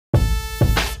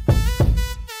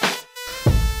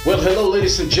Well, hello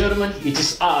ladies and gentlemen, it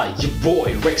is I, your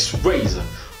boy Rex Razor.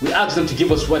 We asked them to give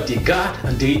us what they got,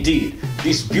 and they did.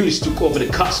 These beauties took over the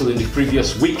castle in the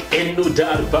previous week, ain't no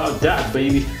doubt about that,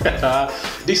 baby.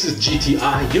 This is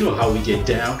GTI, you know how we get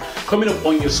down. Coming up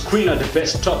on your screen are the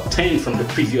best top 10 from the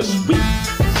previous week.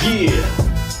 Yeah!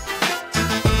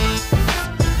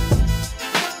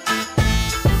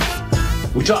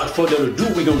 Without further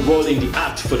ado, we're gonna roll in the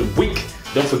act for the week.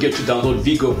 Don't forget to download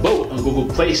Vigo Vote on Google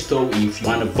Play Store if you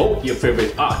want to vote your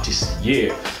favorite artist.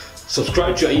 Yeah.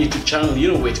 Subscribe to our YouTube channel.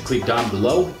 You know where to click down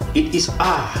below. It is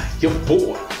I, your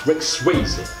boy, Rex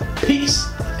Razor. Peace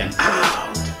and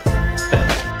out.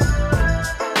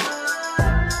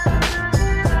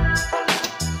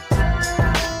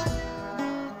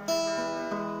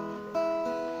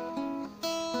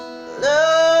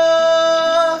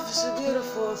 Love is a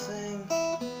beautiful thing.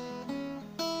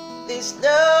 This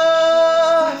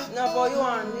love, not for you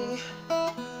and me.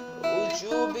 Would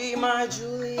you be my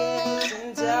Juliet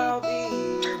and I'll be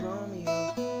your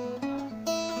Romeo?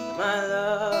 My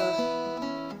love,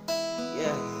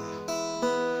 yeah.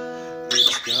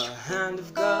 It's the hand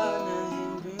of God and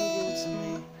Him bring you to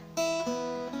me.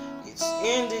 It's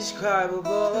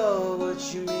indescribable what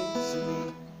you mean to me.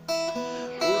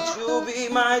 Would you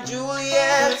be my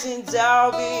Juliet and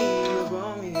I'll be your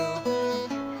Romeo?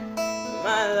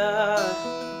 My love,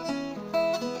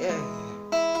 yeah.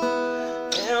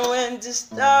 And when the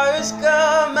stars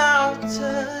come out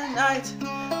tonight,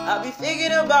 I'll be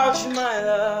thinking about you, my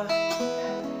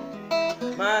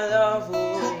love,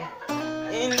 oh.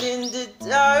 And in the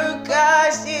dark I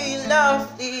see your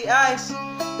lovely eyes,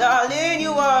 darling,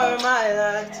 you are my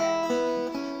light,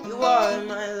 you are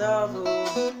my love, oh.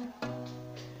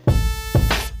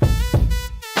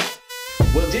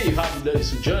 Well, there you have it,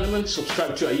 ladies and gentlemen.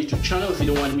 Subscribe to our YouTube channel if you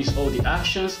don't want to miss all the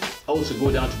actions. Also go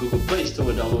down to Google Play Store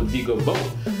and download Vigo Vote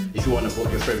if you want to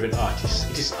vote your favorite artist.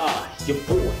 It is I, your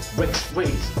boy, Rex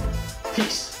Razor.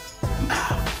 Peace.